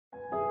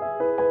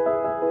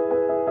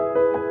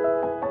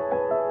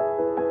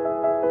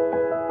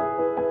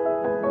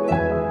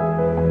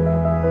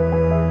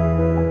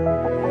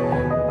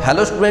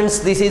Hello students,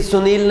 this is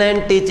Sunil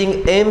Nain teaching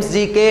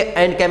AIIMS-GK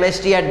and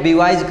chemistry at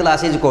BeWise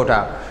classes Kota.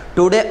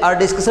 Today our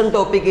discussion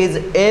topic is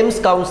AIIMS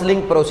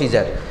counseling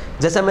procedure.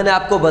 जैसा मैंने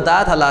आपको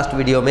बताया था last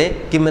video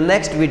में कि मैं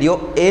नेक्स्ट वीडियो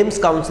AIIMS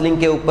काउंसलिंग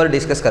के ऊपर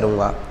डिस्कस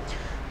करूंगा,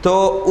 तो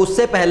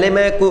उससे पहले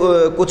मैं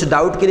कुछ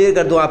डाउट क्लियर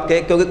कर दूं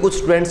आपके, क्योंकि कुछ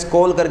स्टूडेंट्स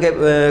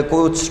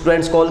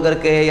कॉल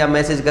करके या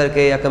मैसेज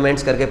करके या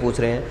कमेंट्स करके पूछ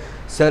रहे हैं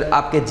सर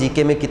आपके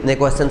जीके में कितने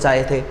क्वेश्चंस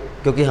आए थे,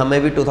 क्योंकि हमें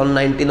भी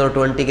 2019 और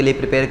 20 के लिए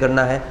प्रिपेयर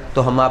करना है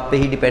तो हम आप पे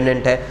ही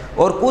डिपेंडेंट है।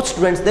 और कुछ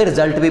स्टूडेंट्स ने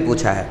रिजल्ट भी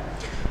पूछा है।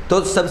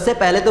 तो सबसे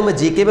पहले तो मैं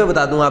जीके में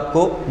बता दूं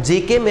आपको,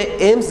 जीके में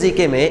AIIMS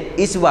जीके में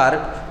इस बार,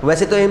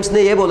 वैसे तो AIIMS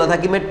ने ये बोला था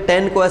कि मैं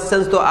 10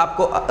 क्वेश्चंस तो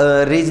आपको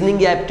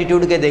रीजनिंग या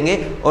एप्टीट्यूड के देंगे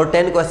और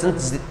 10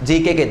 क्वेश्चंस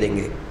जीके के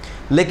देंगे,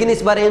 लेकिन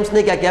इस बार AIIMS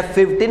ने क्या किया,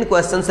 15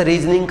 क्वेश्चंस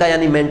रीजनिंग का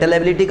यानी मेंटल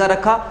एबिलिटी का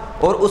रखा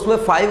और उसमें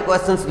 5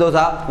 क्वेश्चंस जो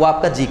था वो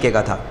आपका जीके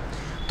का था।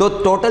 तो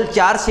टोटल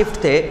 4 शिफ्ट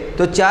थे,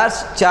 तो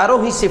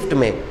चारों ही शिफ्ट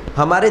में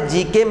हमारे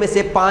जीके में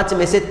से 5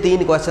 में से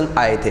 3 क्वेश्चन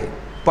आए थे,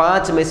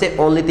 5 में से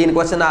ओनली 3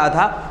 क्वेश्चन आया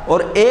था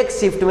और एक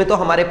शिफ्ट में तो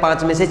हमारे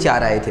 5 में से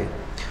 4 आए थे।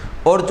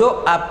 और जो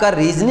आपका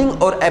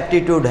रीजनिंग और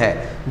एप्टीट्यूड है,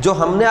 जो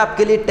हमने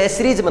आपके लिए टेस्ट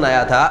सीरीज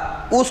बनाया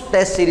था, उस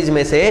टेस्ट सीरीज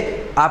में से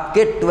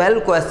आपके 12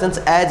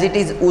 क्वेश्चंस एज इट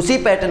इज उसी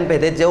पैटर्न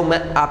पे थे जो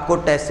मैं आपको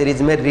टेस्ट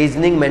सीरीज में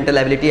रीजनिंग, मेंटल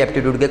एबिलिटी,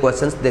 एप्टीट्यूड के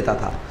क्वेश्चंस देता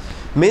था।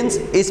 मीन्स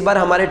इस बार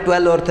हमारे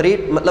 12 और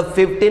 3 मतलब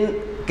 15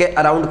 के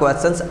अराउंड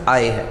क्वेश्चंस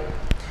आए हैं।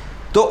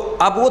 तो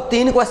अब वो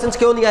 3 क्वेश्चंस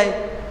क्यों नहीं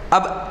आए?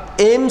 अब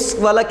AIIMS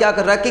वाला क्या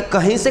कर रहा है कि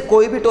कहीं से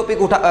कोई भी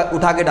टॉपिक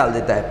उठा के डाल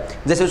देता है।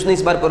 जैसे उसने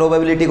इस बार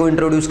प्रोबेबिलिटी को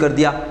इंट्रोड्यूस कर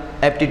दिया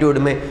एप्टीट्यूड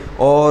में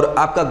और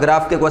आपका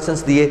ग्राफ के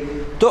क्वेश्चंस दिए।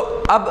 तो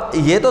अब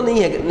ये तो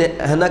नहीं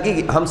है ना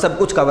कि हम सब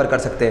कुछ कवर कर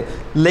सकते हैं,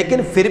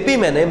 लेकिन फिर भी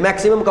मैंने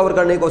मैक्सिमम कवर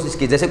करने की कोशिश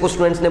की। जैसे कुछ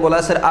स्टूडेंट्स ने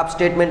बोला सर आप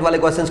स्टेटमेंट वाले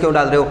क्वेश्चंस क्यों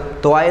डाल रहे हो,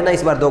 तो आए ना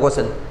इस बार 2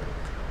 क्वेश्चन,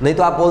 नहीं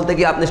तो आप बोलते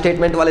कि आपने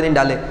स्टेटमेंट वाले नहीं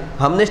डाले।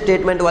 हमने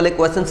स्टेटमेंट वाले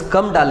क्वेश्चंस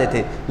कम डाले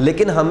थे,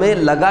 लेकिन हमें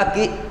लगा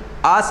कि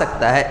आ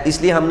सकता है,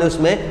 इसलिए हमने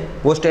उसमें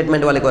वो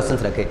स्टेटमेंट वाले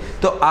क्वेश्चंस रखे।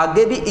 तो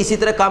आगे भी इसी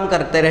तरह काम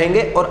करते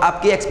रहेंगे और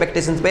आपकी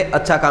एक्सपेक्टेशंस पे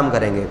अच्छा काम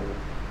करेंगे।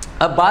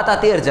 अब बात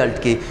आती है रिजल्ट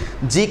की।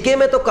 जीके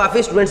में तो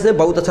काफ़ी स्टूडेंट्स ने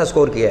बहुत अच्छा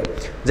स्कोर किया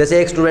है। जैसे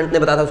एक स्टूडेंट ने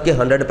बताया था उसकी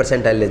 100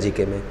 परसेंटाइल है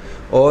जीके में,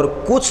 और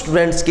कुछ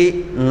स्टूडेंट्स की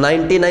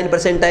 99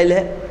 परसेंटाइल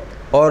है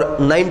और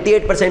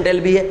 98 परसेंटाइल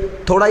भी है,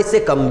 थोड़ा इससे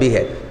कम भी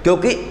है,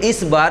 क्योंकि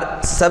इस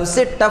बार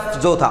सबसे टफ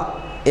जो था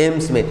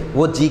AIIMS में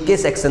वो जीके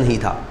सेक्शन ही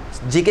था।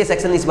 जीके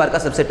सेक्शन इस बार का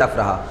सबसे टफ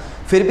रहा,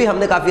 फिर भी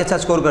हमने काफ़ी अच्छा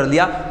स्कोर कर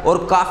लिया और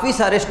काफ़ी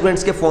सारे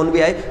स्टूडेंट्स के फ़ोन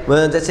भी आए।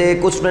 जैसे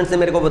कुछ स्टूडेंट्स ने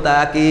मेरे को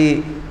बताया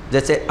कि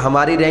जैसे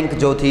हमारी रैंक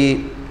जो थी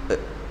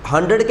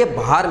 100 के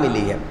बाहर मिली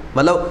है,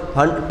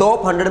 मतलब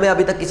टॉप 100 में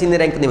अभी तक किसी ने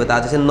रैंक नहीं बताया।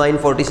 जैसे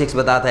 946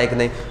 बताया था एक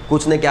ने,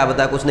 कुछ ने क्या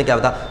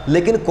बताया,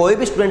 लेकिन कोई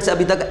भी स्टूडेंट्स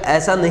अभी तक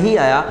ऐसा नहीं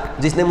आया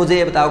जिसने मुझे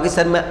ये बताया कि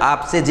सर मैं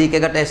आपसे जीके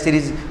का टेस्ट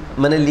सीरीज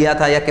मैंने लिया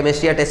था या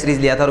केमिस्ट्री का टेस्ट सीरीज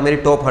लिया था और मेरी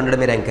टॉप 100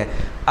 में रैंक है।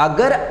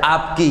 अगर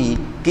आपकी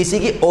किसी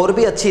की और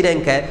भी अच्छी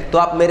रैंक है तो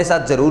आप मेरे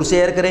साथ ज़रूर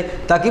शेयर करें,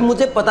 ताकि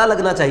मुझे पता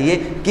लगना चाहिए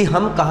कि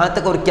हम कहाँ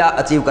तक और क्या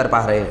अचीव कर पा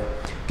रहे हैं।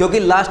 क्योंकि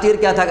लास्ट ईयर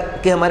क्या था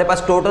कि हमारे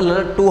पास टोटल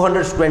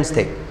 200 स्टूडेंट्स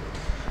थे,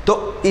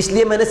 तो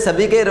इसलिए मैंने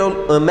सभी के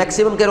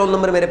मैक्सिमम के रोल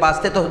नंबर मेरे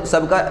पास थे, तो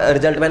सबका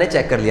रिजल्ट मैंने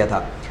चेक कर लिया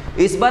था।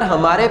 इस बार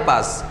हमारे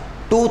पास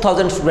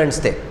 2000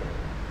 स्टूडेंट्स थे,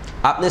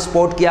 आपने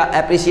सपोर्ट किया,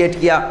 अप्रिशिएट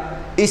किया,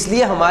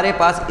 इसलिए हमारे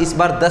पास इस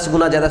बार 10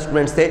 गुना ज़्यादा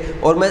स्टूडेंट्स थे।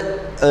 और मैं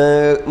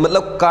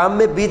मतलब काम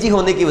में बिजी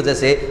होने की वजह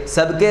से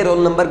सबके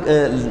रोल नंबर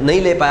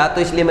नहीं ले पाया,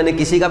 तो इसलिए मैंने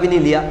किसी का भी नहीं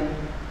लिया।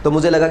 तो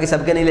मुझे लगा कि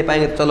सबके नहीं ले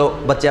पाएंगे, तो चलो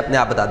बच्चे अपने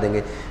आप बता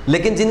देंगे।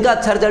 लेकिन जिनका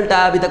अच्छा रिजल्ट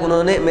आया अभी तक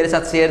उन्होंने मेरे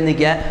साथ शेयर नहीं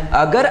किया है।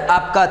 अगर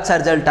आपका अच्छा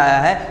रिजल्ट आया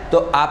है तो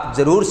आप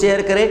ज़रूर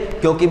शेयर करें,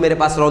 क्योंकि मेरे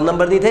पास रोल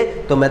नंबर नहीं थे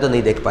तो मैं तो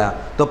नहीं देख पाया।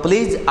 तो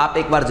प्लीज़ आप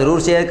एक बार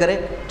ज़रूर शेयर करें,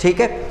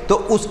 ठीक है। तो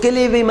उसके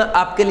लिए भी मैं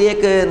आपके लिए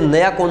एक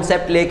नया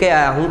कॉन्सेप्ट लेके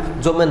आया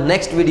हूँ, जो मैं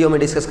नेक्स्ट वीडियो में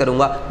डिस्कस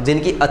करूँगा।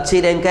 जिनकी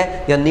अच्छी रैंक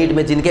है या नीट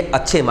में जिनके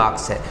अच्छे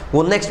मार्क्स हैं,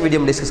 वो नेक्स्ट वीडियो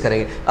में डिस्कस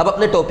करेंगे। अब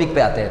अपने टॉपिक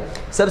पे आते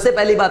हैं। सबसे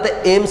पहली बात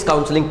है AIIMS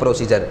काउंसलिंग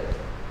प्रोसीजर।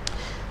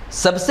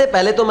 सबसे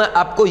पहले तो मैं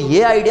आपको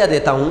ये आइडिया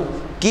देता हूं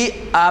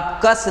कि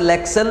आपका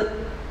सिलेक्शन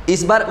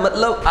इस बार,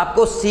 मतलब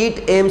आपको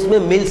सीट AIIMS में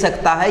मिल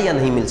सकता है या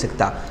नहीं मिल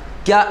सकता,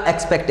 क्या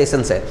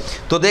एक्सपेक्टेशंस है,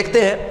 तो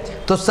देखते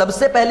हैं। तो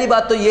सबसे पहली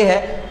बात तो ये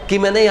है कि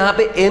मैंने यहाँ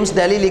पे AIIMS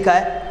दिल्ली लिखा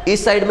है,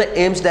 इस साइड में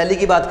AIIMS दिल्ली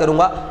की बात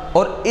करूंगा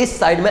और इस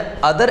साइड में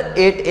अदर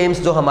 8 AIIMS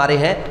जो हमारे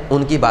हैं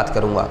उनकी बात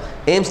करूंगा।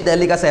 AIIMS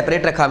दिल्ली का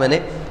सेपरेट रखा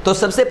मैंने। तो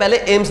सबसे पहले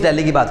AIIMS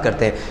दिल्ली की बात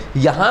करते हैं।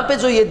 यहाँ पे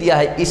जो ये दिया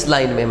है इस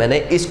लाइन में, मैंने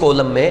इस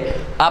कॉलम में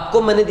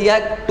आपको मैंने दिया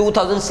है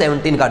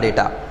 2017 का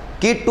डेटा,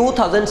 कि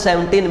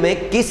 2017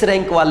 में किस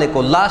रैंक वाले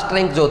को, लास्ट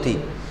रैंक जो थी,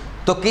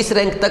 तो किस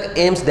रैंक तक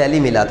AIIMS दिल्ली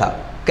मिला था।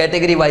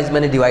 कैटेगरी वाइज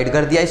मैंने डिवाइड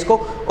कर दिया इसको,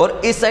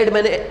 और इस साइड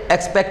मैंने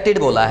एक्सपेक्टेड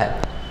बोला है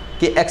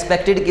कि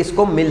एक्सपेक्टेड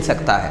किसको मिल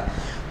सकता है।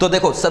 तो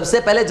देखो सबसे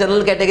पहले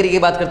जनरल कैटेगरी की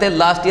बात करते हैं।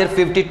 लास्ट ईयर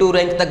 52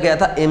 रैंक तक गया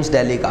था AIIMS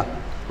दिल्ली का।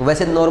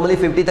 वैसे नॉर्मली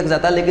 50 तक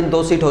जाता है, लेकिन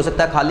 2 सीट हो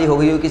सकता है खाली हो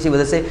गई हो किसी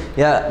वजह से,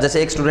 या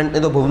जैसे एक स्टूडेंट ने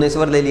तो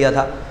भुवनेश्वर ले लिया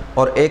था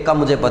और एक का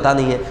मुझे पता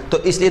नहीं है, तो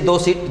इसलिए 2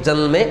 सीट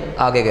जनरल में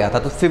आगे गया था।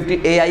 तो 50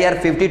 AIR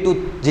 52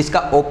 जिसका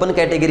ओपन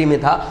कैटेगरी में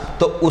था,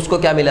 तो उसको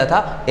क्या मिला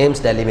था,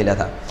 AIIMS दिल्ली मिला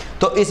था।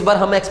 तो इस बार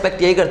हम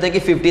एक्सपेक्ट यही करते हैं कि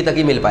 50 तक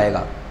ही मिल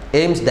पाएगा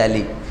एम्स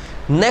दिल्ली।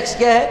 नेक्स्ट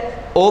क्या है,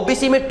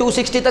 ओबीसी में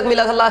 260 तक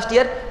मिला था लास्ट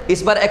ईयर,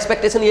 इस बार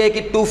एक्सपेक्टेशन ये है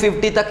कि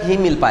 250 तक ही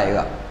मिल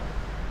पाएगा।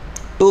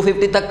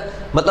 250 तक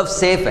मतलब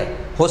सेफ है,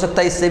 हो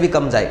सकता है इससे भी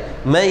कम जाए।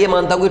 मैं ये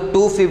मानता हूँ कि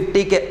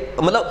 250 के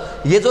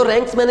मतलब ये जो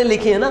रैंक्स मैंने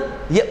लिखी है ना,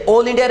 ये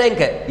ऑल इंडिया रैंक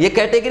है, ये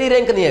कैटेगरी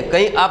रैंक नहीं है।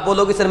 कहीं आप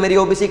बोलोगे सर मेरी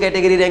ओबीसी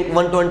कैटेगरी रैंक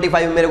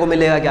 125 मेरे को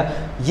मिलेगा क्या,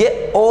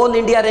 ये ऑल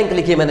इंडिया रैंक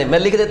लिखी है मैंने। मैं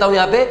लिख देता हूँ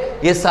यहाँ पे,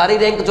 ये सारी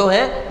रैंक जो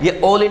है ये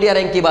ऑल इंडिया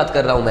रैंक की बात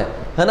कर रहा हूँ मैं,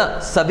 है ना,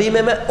 सभी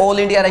में मैं ऑल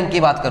इंडिया रैंक की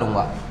बात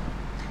करूँगा।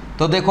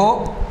 तो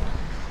देखो,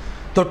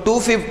 तो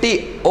 250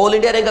 ऑल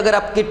इंडिया रैंक अगर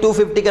आपकी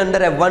 250 के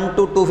अंडर है, 1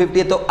 to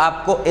 250, तो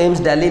आपको एम्स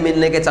दिल्ली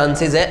मिलने के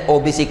चांसेस है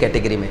ओबीसी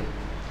कैटेगरी में।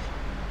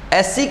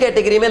 एससी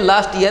कैटेगरी में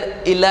लास्ट ईयर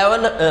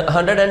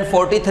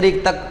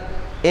 1143 तक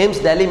एम्स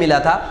दिल्ली मिला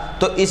था,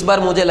 तो इस बार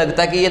मुझे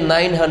लगता है कि ये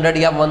 900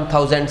 या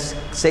 1000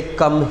 से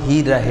कम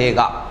ही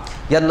रहेगा,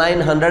 या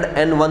 900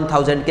 and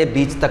 1000 के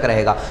बीच तक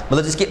रहेगा।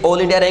 मतलब जिसकी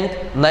ऑल इंडिया रैंक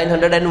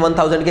 900 and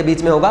 1000 के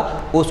बीच में होगा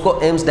उसको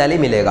एम्स दिल्ली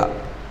मिलेगा,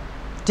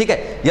 ठीक है,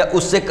 या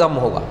उससे कम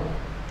होगा,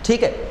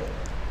 ठीक है।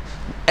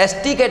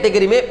 एसटी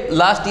कैटेगरी में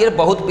लास्ट ईयर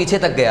बहुत पीछे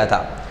तक गया था,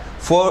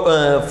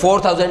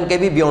 4000 के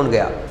भी बियॉन्ड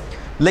गया,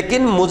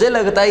 लेकिन मुझे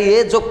लगता है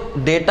ये जो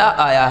डेटा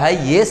आया है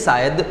ये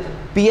शायद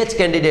पीएच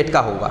कैंडिडेट का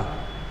होगा,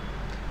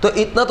 तो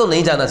इतना तो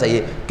नहीं जाना चाहिए,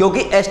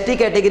 क्योंकि एसटी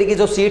कैटेगरी की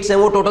जो सीट्स हैं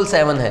वो टोटल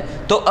 7 है।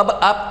 तो अब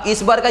आप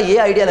इस बार का ये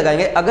आइडिया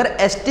लगाएंगे, अगर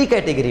एसटी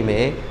कैटेगरी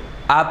में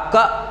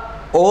आपका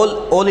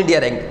ऑल इंडिया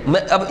रैंक,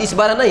 मैं अब इस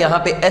बार है ना यहाँ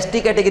पे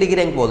एसटी कैटेगरी की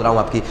रैंक बोल रहा हूँ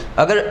आपकी,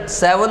 अगर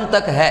 7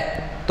 तक है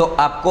तो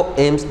आपको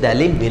एम्स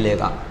दिल्ली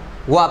मिलेगा,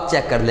 वो आप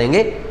चेक कर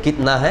लेंगे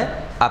कितना है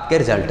आपके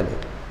रिजल्ट में।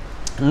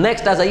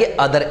 नेक्स्ट आ जाइए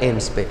अदर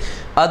एम्स पे।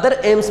 अदर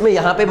एम्स में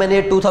यहाँ पे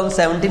मैंने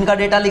 2017 का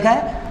डेटा लिखा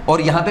है,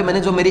 और यहाँ पे मैंने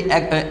जो मेरी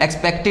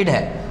एक्सपेक्टेड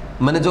है,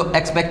 मैंने जो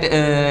एक्सपेक्ट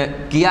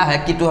किया है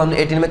कि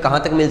 2018 में कहाँ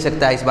तक मिल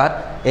सकता है इस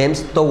बार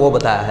एम्स, तो वो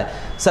बताया है।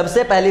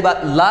 सबसे पहली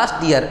बात,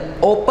 लास्ट ईयर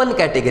ओपन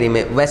कैटेगरी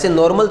में, वैसे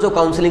नॉर्मल जो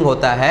काउंसलिंग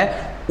होता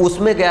है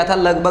उसमें गया था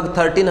लगभग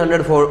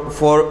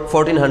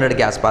 1300-1400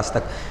 के आसपास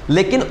तक,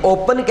 लेकिन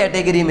ओपन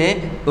कैटेगरी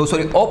में,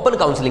 ओपन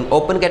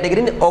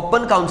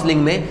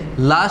काउंसलिंग में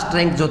लास्ट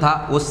रैंक जो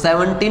था वो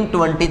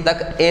 1720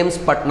 तक एम्स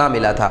पटना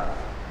मिला था,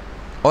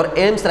 और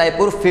एम्स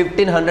रायपुर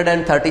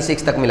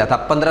 1536 तक मिला था,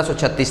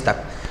 1536 तक,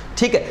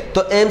 ठीक है।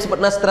 तो एम्स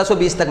पटना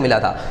 1720 तक मिला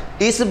था।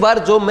 इस बार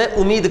जो मैं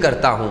उम्मीद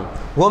करता हूँ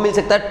वो मिल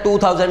सकता है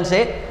 2000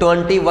 से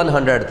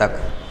 2100 तक।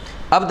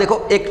 अब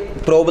देखो एक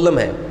प्रॉब्लम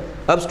है,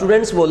 अब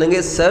स्टूडेंट्स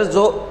बोलेंगे सर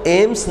जो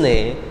एम्स ने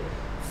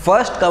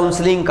फर्स्ट राउंड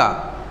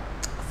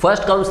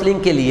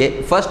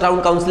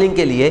काउंसलिंग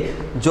के लिए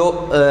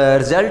जो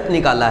रिजल्ट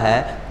निकाला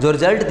है, जो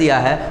रिजल्ट दिया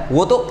है,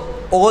 वो तो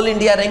ऑल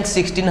इंडिया रैंक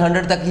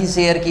 1600 तक ही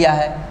शेयर किया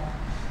है।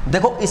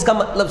 देखो इसका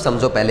मतलब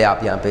समझो पहले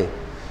आप यहाँ पे,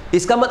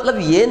 इसका मतलब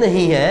ये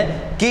नहीं है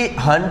कि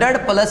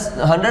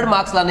 100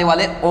 मार्क्स लाने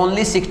वाले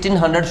ओनली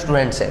 1600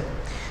 स्टूडेंट्स हैं।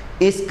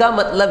 इसका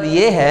मतलब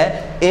ये है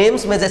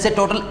एम्स में जैसे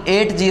टोटल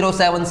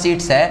 807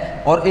 सीट्स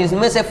है, और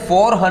इसमें से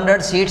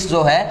 400 सीट्स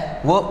जो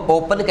है वो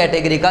ओपन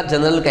कैटेगरी का,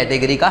 जनरल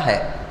कैटेगरी का है,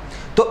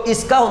 तो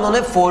इसका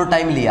उन्होंने 4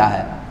 टाइम लिया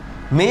है।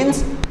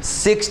 मींस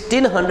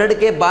 1600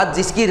 के बाद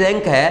जिसकी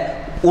रैंक है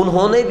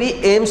उन्होंने भी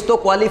एम्स तो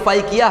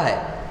क्वालिफाई किया है,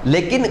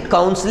 लेकिन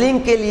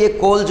काउंसलिंग के लिए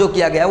कॉल जो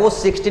किया गया वो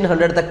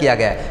 1600 तक किया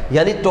गया है,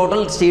 यानी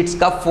टोटल सीट्स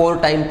का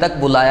 4 टाइम तक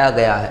बुलाया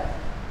गया है।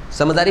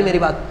 समझ आ रही मेरी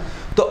बात?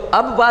 तो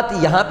अब बात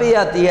यहाँ पे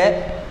आती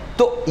है,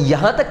 तो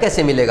यहाँ तक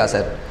कैसे मिलेगा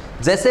सर?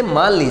 जैसे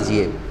मान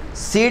लीजिए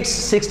सीट्स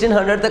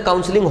 1600 तक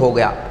काउंसलिंग हो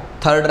गया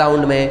थर्ड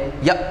राउंड में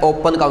या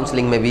ओपन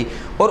काउंसलिंग में भी,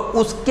 और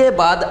उसके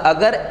बाद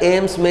अगर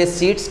एम्स में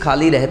सीट्स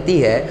खाली रहती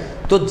है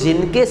तो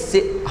जिनके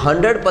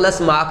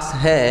 100+ मार्क्स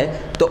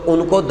हैं तो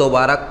उनको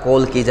दोबारा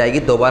कॉल की जाएगी,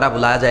 दोबारा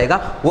बुलाया जाएगा।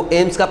 वो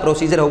एम्स का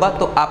प्रोसीजर होगा,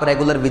 तो आप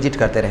रेगुलर विजिट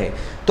करते रहें।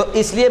 तो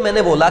इसलिए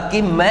मैंने बोला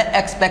कि मैं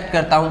एक्सपेक्ट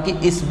करता हूं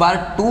कि इस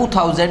बार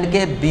 2000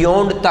 के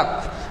बियॉन्ड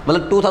तक,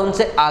 मतलब 2000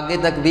 से आगे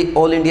तक भी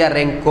ऑल इंडिया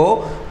रैंक को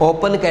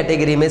ओपन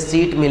कैटेगरी में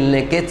सीट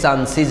मिलने के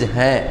चांसेस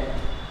हैं।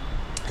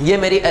 ये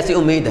मेरी ऐसी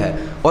उम्मीद है,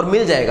 और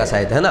मिल जाएगा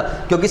शायद, है ना,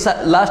 क्योंकि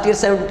लास्ट ईयर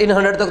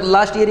 1700 तक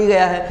लास्ट ईयर ही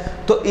गया है।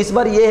 तो इस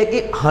बार ये है कि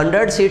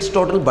 100 सीट्स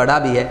टोटल बढ़ा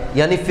भी है,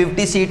 यानी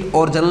 50 सीट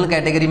और जनरल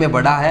कैटेगरी में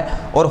बढ़ा है।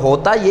 और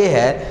होता ये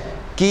है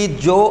कि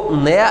जो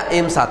नया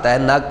एम्स आता है,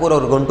 नागपुर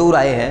और गुंटूर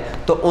आए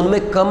हैं, तो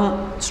उनमें कम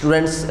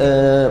स्टूडेंट्स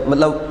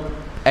मतलब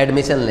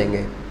एडमिशन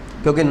लेंगे,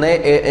 क्योंकि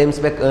नए एम्स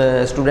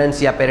पे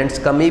स्टूडेंट्स या पेरेंट्स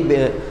कम ही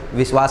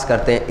विश्वास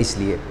करते हैं,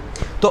 इसलिए।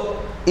 तो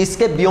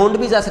इसके बियॉन्ड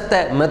भी जा सकता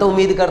है, मैं तो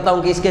उम्मीद करता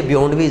हूँ कि इसके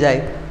बियॉन्ड भी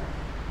जाए,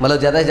 मतलब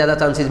ज़्यादा से ज़्यादा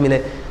चांसेस मिले।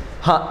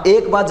 हाँ,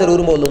 एक बात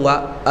ज़रूर बोलूँगा,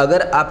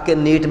 अगर आपके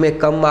नीट में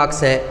कम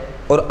मार्क्स हैं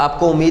और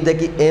आपको उम्मीद है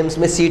कि एम्स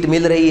में सीट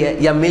मिल रही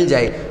है या मिल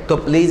जाए, तो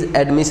प्लीज़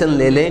एडमिशन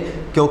ले लें,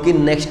 क्योंकि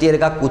नेक्स्ट ईयर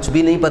का कुछ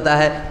भी नहीं पता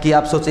है। कि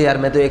आप सोचें यार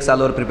मैं तो 1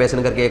 साल और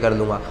प्रिपरेशन करके ये कर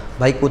लूँगा,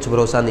 भाई कुछ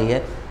भरोसा नहीं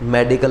है।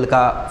 मेडिकल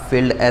का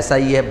फील्ड ऐसा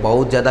ही है,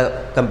 बहुत ज़्यादा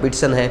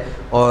कंपटीशन है,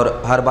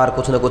 और हर बार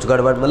कुछ ना कुछ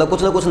गड़बड़, मतलब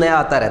कुछ ना कुछ नया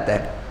आता रहता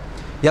है।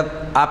 या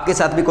आपके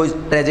साथ भी कोई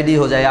ट्रेजेडी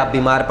हो जाए, आप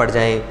बीमार पड़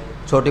जाएं,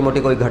 छोटी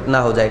मोटी कोई घटना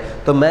हो जाए,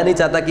 तो मैं नहीं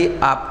चाहता कि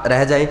आप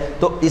रह जाएं।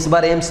 तो इस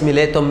बार एम्स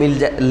मिले तो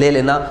ले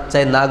लेना,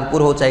 चाहे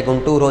नागपुर हो, चाहे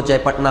गुंटूर हो, चाहे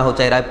पटना हो,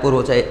 चाहे रायपुर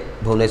हो, चाहे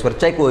भुवनेश्वर,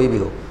 चाहे कोई भी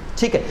हो,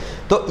 ठीक है।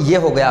 तो ये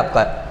हो गया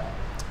आपका।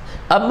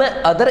 अब मैं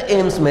अदर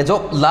एम्स में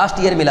जो लास्ट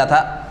ईयर मिला था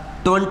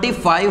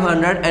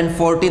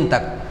 2514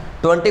 तक,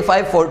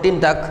 2514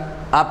 तक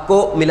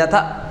आपको मिला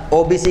था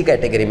ओबीसी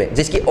कैटेगरी में,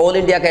 जिसकी all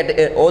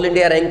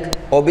India rank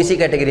OBC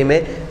category में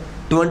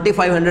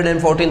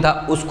 2514 था,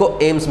 उसको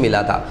एम्स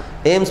मिला था।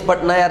 एम्स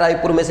पटना या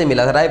रायपुर में से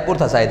मिला था, रायपुर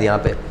था शायद यहाँ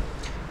पे,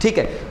 ठीक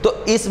है। तो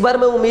इस बार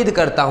मैं उम्मीद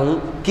करता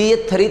हूँ कि ये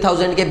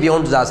 3000 के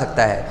बियॉन्ड जा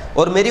सकता है,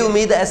 और मेरी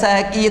उम्मीद ऐसा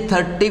है कि ये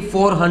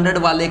 3400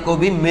 वाले को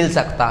भी मिल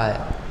सकता है,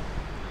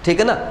 ठीक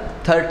है ना,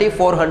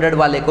 3400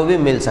 वाले को भी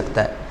मिल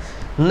सकता है।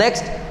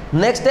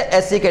 नेक्स्ट है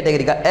एससी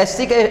कैटेगरी का।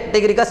 एससी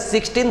कैटेगरी का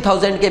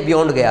 16000 के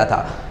बियॉन्ड गया था,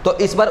 तो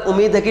इस बार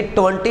उम्मीद है कि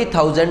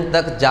 20000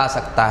 तक जा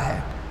सकता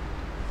है।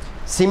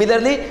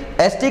 सिमिलरली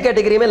एसटी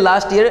कैटेगरी में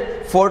लास्ट ईयर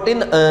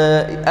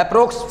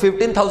अप्रोक्स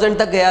 15000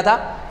 तक गया था,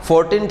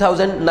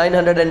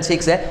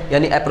 14906 है,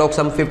 यानी अप्रोक्स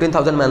हम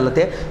 15000 मान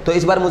लेते हैं। तो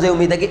इस बार मुझे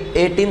उम्मीद है कि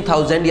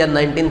 18000 या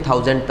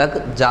 19000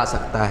 तक जा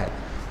सकता है।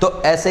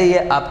 तो ऐसे ही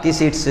आपकी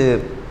सीट्स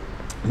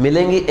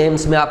मिलेंगी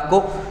एम्स में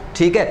आपको,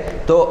 ठीक है।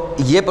 तो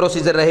ये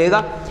प्रोसीजर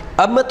रहेगा।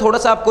 अब मैं थोड़ा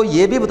सा आपको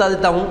ये भी बता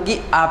देता हूँ कि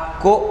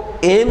आपको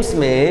एम्स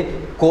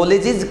में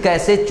कॉलेजेस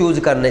कैसे चूज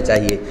करने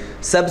चाहिए।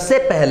 सबसे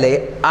पहले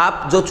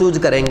आप जो चूज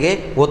करेंगे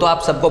वो तो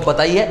आप सबको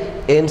पता ही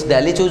है, एम्स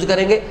दिल्ली चूज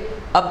करेंगे।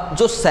 अब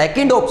जो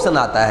सेकंड ऑप्शन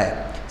आता है,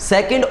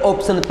 सेकंड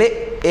ऑप्शन पे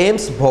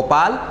एम्स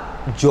भोपाल,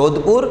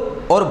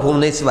 जोधपुर और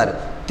भुवनेश्वर,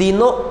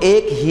 तीनों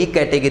एक ही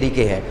कैटेगरी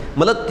के हैं,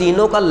 मतलब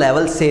तीनों का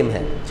लेवल सेम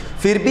है।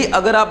 फिर भी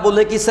अगर आप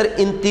बोले कि सर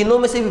इन तीनों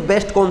में से भी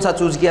बेस्ट कौन सा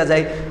चूज किया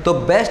जाए, तो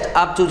बेस्ट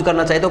आप चूज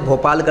करना चाहे तो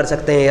भोपाल कर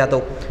सकते हैं, या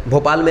तो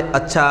भोपाल में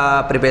अच्छा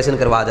प्रिपरेशन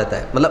करवाया जाता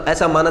है, मतलब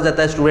ऐसा माना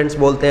जाता है, स्टूडेंट्स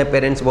बोलते हैं,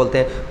 पेरेंट्स बोलते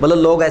हैं, मतलब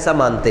लोग ऐसा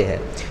मानते हैं।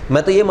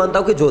 मैं तो ये मानता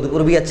हूँ कि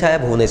जोधपुर भी अच्छा है,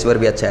 भुवनेश्वर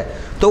भी अच्छा है,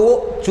 तो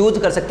वो चूज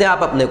कर सकते हैं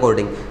आप अपने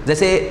अकॉर्डिंग।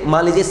 जैसे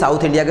मान लीजिए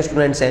साउथ इंडिया के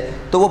स्टूडेंट्स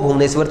हैं तो वो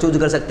भुवनेश्वर चूज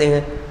कर सकते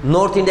हैं,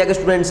 नॉर्थ इंडिया के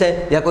स्टूडेंट्स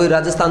हैं या कोई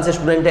राजस्थान से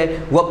स्टूडेंट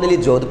है वो अपने लिए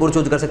जोधपुर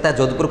चूज कर सकता है।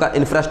 जोधपुर का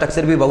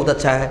इंफ्रास्ट्रक्चर भी बहुत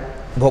अच्छा है,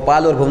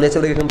 भोपाल और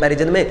भुवनेश्वर के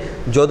कंपैरिजन में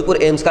जोधपुर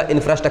एम्स का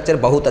इंफ्रास्ट्रक्चर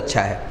बहुत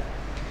अच्छा है,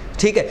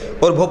 ठीक है,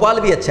 और भोपाल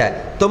भी अच्छा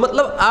है। तो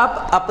मतलब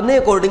आप अपने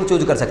अकॉर्डिंग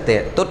चूज कर सकते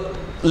हैं। तो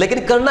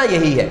लेकिन करना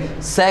यही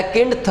है,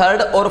 सेकंड,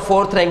 थर्ड और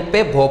फोर्थ रैंक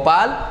पे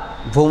भोपाल,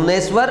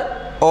 भुवनेश्वर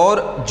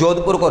और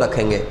जोधपुर को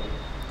रखेंगे।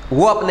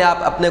 वो अपने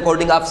आप अपने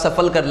अकॉर्डिंग आप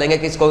सफल कर लेंगे,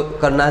 किसको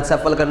करना है,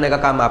 सफल करने का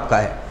काम आपका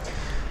है।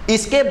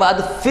 इसके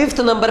बाद फिफ्थ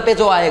नंबर पे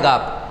जो आएगा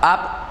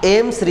आप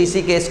एम्स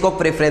ऋषिकेश को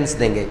प्रेफरेंस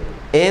देंगे।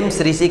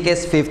 एम्स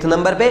ऋषिकेश फिफ्थ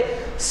नंबर पे,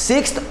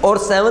 सिक्स्थ और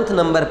सेवंथ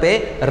नंबर पे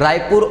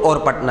रायपुर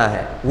और पटना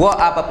है, वो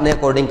आप अपने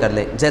अकॉर्डिंग कर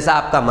लें, जैसा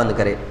आपका मन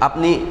करे,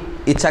 अपनी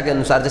इच्छा के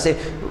अनुसार। जैसे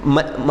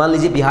मान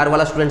लीजिए बिहार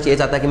वाला स्टूडेंट ये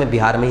चाहता है कि मैं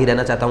बिहार में ही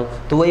रहना चाहता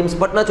हूँ, तो वो एम्स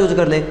पटना चूज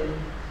कर ले,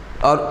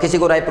 और किसी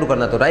को रायपुर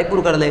करना तो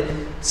रायपुर कर ले।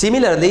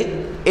 Similarly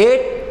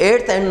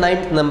eighth and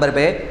ninth number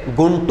पे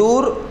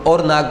गुंटूर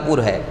और नागपुर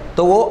है,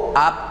 तो वो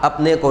आप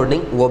अपने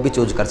अकॉर्डिंग वो भी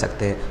चूज कर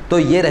सकते हैं। तो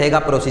ये रहेगा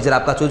प्रोसीजर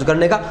आपका चूज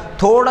करने का।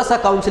 थोड़ा सा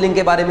काउंसलिंग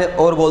के बारे में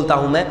और बोलता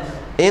हूँ मैं।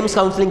 एम्स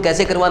काउंसलिंग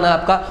कैसे करवाना है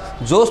आपका,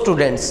 जो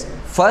students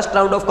first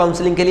round of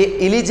counselling के लिए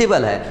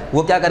एलिजिबल है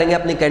वो क्या करेंगे,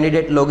 अपनी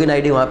कैंडिडेट लॉगिन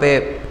आईडी वहाँ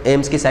पे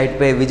एम्स की साइट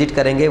पे विजिट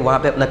करेंगे, वहाँ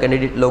पे अपना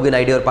कैंडिडेट लॉगिन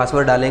आईडी और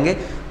पासवर्ड डालेंगे।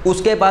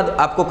 उसके बाद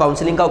आपको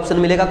काउंसलिंग का ऑप्शन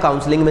मिलेगा,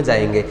 काउंसलिंग में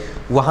जाएंगे,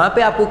 वहाँ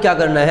पे आपको क्या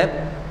करना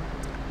है,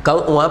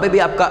 वहाँ पे भी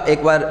आपका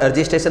एक बार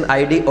रजिस्ट्रेशन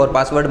आईडी और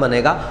पासवर्ड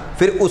बनेगा,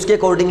 फिर उसके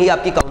अकॉर्डिंग ही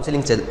आपकी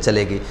काउंसलिंग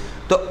चलेगी।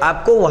 तो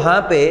आपको वहाँ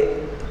पे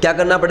क्या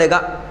करना पड़ेगा,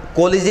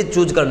 कॉलेजेस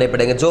चूज करने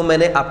पड़ेंगे, जो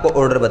मैंने आपको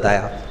ऑर्डर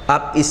बताया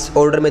आप इस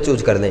ऑर्डर में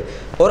चूज कर लें।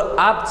 और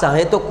आप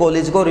चाहें तो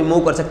कॉलेज को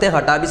रिमूव कर सकते हैं,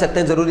 हटा भी सकते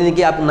हैं, ज़रूरी नहीं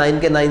कि आप 9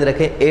 के 9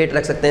 रखें, 8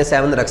 रख सकते हैं,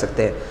 7 रख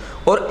सकते हैं,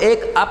 और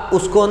एक आप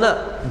उसको ना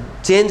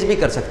चेंज भी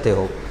कर सकते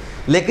हो।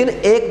 लेकिन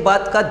एक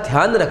बात का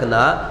ध्यान रखना,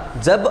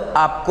 जब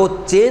आपको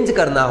चेंज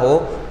करना हो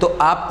तो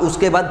आप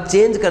उसके बाद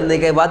चेंज करने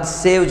के बाद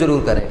सेव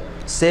जरूर करें,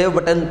 सेव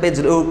बटन पे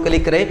जरूर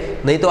क्लिक करें,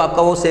 नहीं तो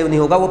आपका वो सेव नहीं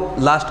होगा, वो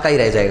लास्ट का ही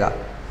रह जाएगा,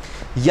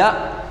 या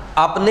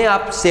अपने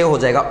आप सेव हो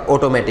जाएगा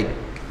ऑटोमेटिक।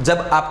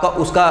 जब आपका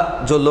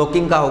उसका जो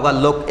लॉकिंग का होगा,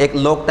 एक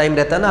लॉक टाइम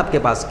रहता है ना आपके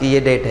पास कि ये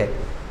डेट है,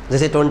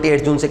 जैसे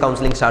 28 जून से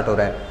काउंसलिंग स्टार्ट हो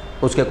रहा है,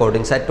 उसके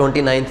अकॉर्डिंग शायद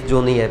 29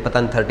 जून ही है,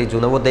 पता नहीं 30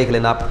 जून है, वो देख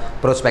लेना आप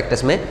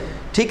प्रोस्पेक्टस में,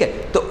 ठीक है।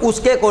 तो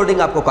उसके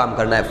अकॉर्डिंग आपको काम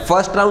करना है।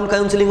 फर्स्ट राउंड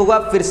काउंसलिंग होगा,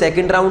 फिर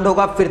सेकंड राउंड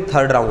होगा, फिर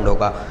थर्ड राउंड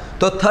होगा।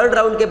 तो थर्ड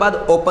राउंड के बाद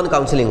ओपन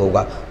काउंसलिंग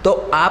होगा। तो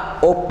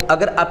आप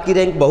अगर आपकी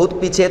रैंक बहुत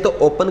पीछे है तो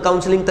ओपन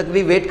काउंसलिंग तक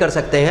भी वेट कर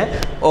सकते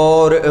हैं,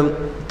 और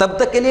तब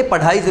तक के लिए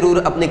पढ़ाई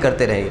ज़रूर अपनी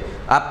करते रहें।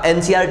 आप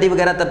NCERT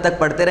वगैरह तब तक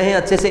पढ़ते रहें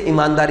अच्छे से,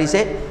 ईमानदारी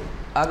से।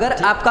 अगर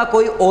आपका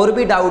कोई और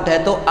भी डाउट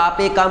है तो आप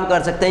एक काम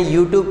कर सकते हैं,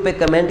 यूट्यूब पे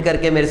कमेंट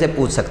करके मेरे से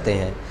पूछ सकते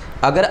हैं।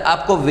 अगर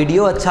आपको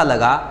वीडियो अच्छा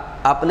लगा,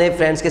 अपने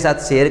फ्रेंड्स के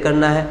साथ शेयर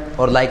करना है,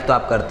 और लाइक तो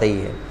आप करते ही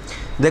हैं।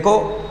 देखो,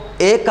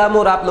 एक काम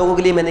और आप लोगों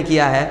के लिए मैंने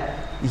किया है,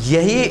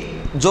 यही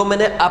जो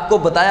मैंने आपको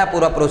बताया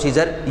पूरा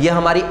प्रोसीजर, ये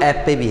हमारी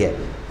ऐप पे भी है।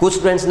 कुछ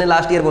स्टूडेंट्स ने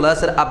लास्ट ईयर बोला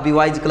सर आप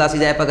BeWise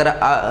क्लासेज ऐप अगर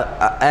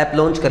ऐप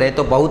लॉन्च करें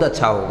तो बहुत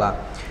अच्छा होगा।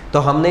 तो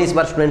हमने इस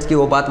बार स्टूडेंट्स की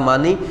वो बात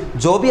मानी,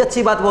 जो भी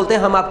अच्छी बात बोलते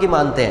हैं हम आपकी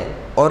मानते हैं,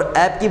 और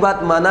ऐप की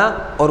बात माना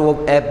और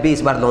वो ऐप भी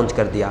इस बार लॉन्च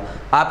कर दिया।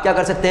 आप क्या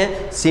कर सकते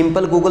हैं,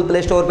 सिंपल गूगल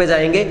प्ले स्टोर पे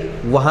जाएंगे,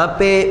 वहाँ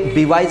पे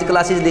BeWise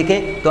क्लासेज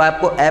लिखें तो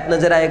आपको ऐप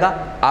नज़र आएगा,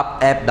 आप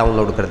ऐप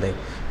डाउनलोड कर दें।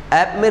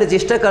 ऐप में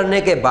रजिस्टर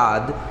करने के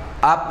बाद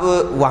आप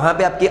वहाँ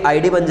पे आपकी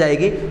आईडी बन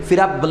जाएगी। फिर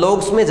आप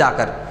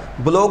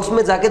ब्लॉग्स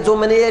में जाके जो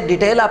मैंने ये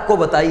डिटेल आपको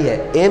बताई है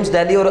एम्स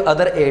दिल्ली और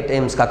अदर 8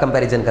 एम्स का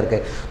कंपैरिजन करके,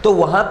 तो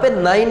वहाँ पे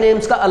 9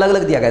 एम्स का अलग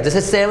अलग दिया गया है,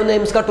 जैसे 7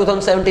 एम्स का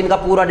 2017 का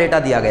पूरा डेटा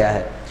दिया गया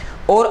है,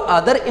 और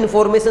अदर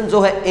इन्फॉर्मेशन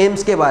जो है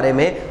एम्स के बारे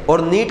में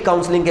और नीट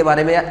काउंसलिंग के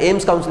बारे में या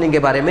एम्स काउंसलिंग के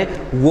बारे में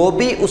वो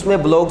भी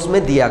उसमें ब्लॉग्स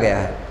में दिया गया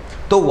है।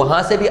 तो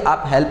वहाँ से भी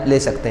आप हेल्प ले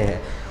सकते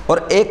हैं।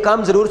 और एक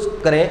काम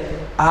ज़रूर करें,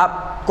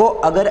 आपको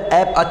अगर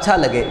ऐप अच्छा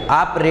लगे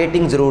आप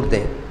रेटिंग ज़रूर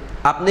दें,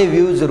 अपने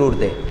व्यूज़ ज़रूर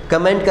दें,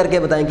 कमेंट करके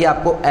बताएं कि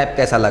आपको ऐप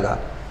कैसा लगा।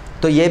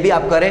 तो ये भी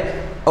आप करें,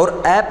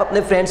 और ऐप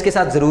अपने फ्रेंड्स के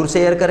साथ ज़रूर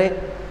शेयर करें,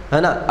 है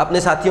ना,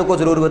 अपने साथियों को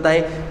ज़रूर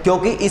बताएं,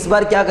 क्योंकि इस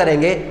बार क्या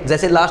करेंगे,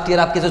 जैसे लास्ट ईयर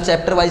आपकी जो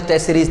चैप्टर वाइज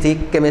टेस्ट सीरीज थी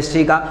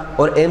केमिस्ट्री का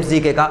और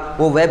AIIMS-GK का,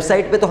 वो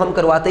वेबसाइट पे तो हम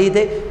करवाते ही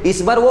थे,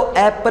 इस बार वो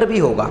ऐप पर भी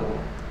होगा।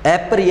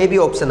 ऐप पर ये भी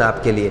ऑप्शन है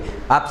आपके लिए,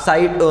 आप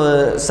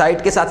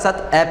साइट के साथ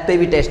साथ ऐप पे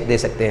भी टेस्ट दे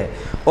सकते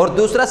हैं। और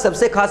दूसरा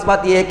सबसे खास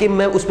बात ये है कि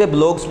मैं उस पर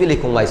ब्लॉग्स भी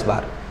लिखूंगा इस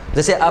बार,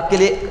 जैसे आपके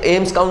लिए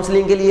एम्स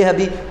काउंसलिंग के लिए है,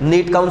 अभी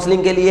नीट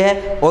काउंसलिंग के लिए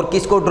है, और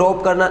किसको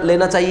ड्रॉप करना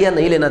लेना चाहिए या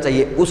नहीं लेना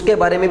चाहिए उसके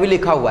बारे में भी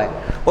लिखा हुआ है,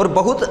 और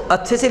बहुत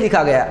अच्छे से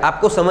लिखा गया है,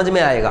 आपको समझ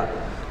में आएगा।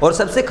 और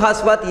सबसे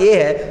खास बात ये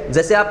है,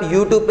 जैसे आप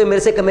YouTube पे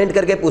मेरे से कमेंट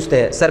करके पूछते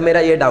हैं सर मेरा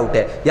ये डाउट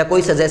है, या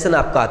कोई सजेशन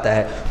आपका आता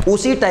है,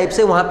 उसी टाइप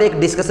से वहाँ पे एक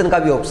डिस्कशन का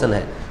भी ऑप्शन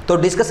है। तो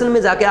डिस्कशन में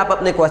जाके आप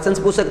अपने क्वेश्चंस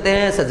पूछ सकते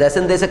हैं,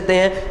 सजेशन दे सकते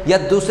हैं, या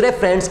दूसरे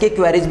फ्रेंड्स की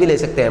क्वेरीज भी ले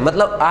सकते हैं।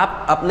 मतलब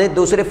आप अपने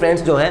दूसरे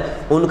फ्रेंड्स जो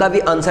हैं उनका भी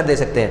आंसर दे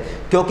सकते हैं,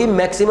 क्योंकि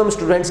मैक्सिमम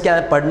स्टूडेंट्स क्या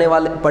है,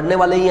 पढ़ने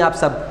वाले ही आप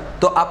सब,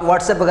 तो आप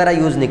व्हाट्सएप वगैरह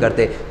यूज़ नहीं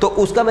करते। तो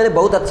उसका मैंने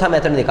बहुत अच्छा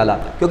मेथड निकाला,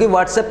 क्योंकि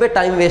व्हाट्सएप पे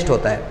टाइम वेस्ट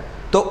होता है,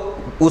 तो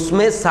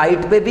उसमें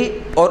साइट पे भी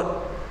और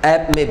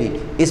ऐप में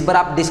भी इस पर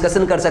आप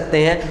डिस्कशन कर सकते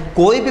हैं।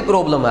 कोई भी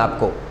प्रॉब्लम है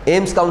आपको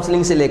एम्स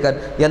काउंसलिंग से लेकर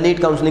या नीट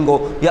काउंसलिंग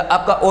हो, या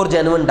आपका और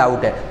जेन्युइन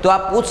डाउट है, तो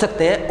आप पूछ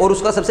सकते हैं। और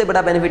उसका सबसे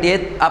बड़ा बेनिफिट ये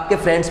है, आपके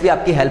फ्रेंड्स भी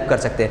आपकी हेल्प कर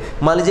सकते हैं।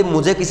 मान लीजिए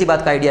मुझे किसी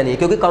बात का आइडिया नहीं है,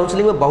 क्योंकि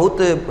काउंसलिंग में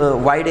बहुत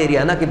वाइड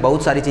एरिया है ना, कि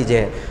बहुत सारी चीज़ें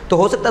हैं, तो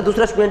हो सकता है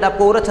दूसरा स्टूडेंट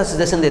आपको और अच्छा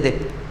सजेशन दे दे,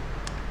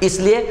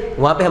 इसलिए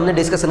वहाँ पे हमने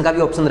डिस्कशन का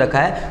भी ऑप्शन रखा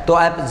है। तो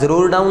ऐप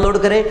ज़रूर डाउनलोड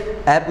करें,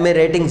 ऐप में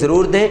रेटिंग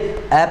ज़रूर दें,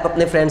 ऐप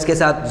अपने फ्रेंड्स के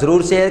साथ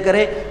ज़रूर शेयर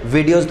करें।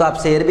 वीडियोस तो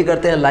आप शेयर भी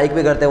करते हैं, लाइक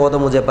भी करते हैं, वो तो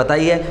मुझे पता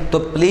ही है। तो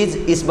प्लीज़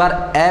इस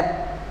बार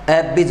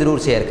ऐप भी ज़रूर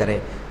शेयर करें।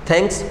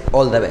 Thanks,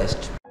 all the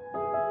best.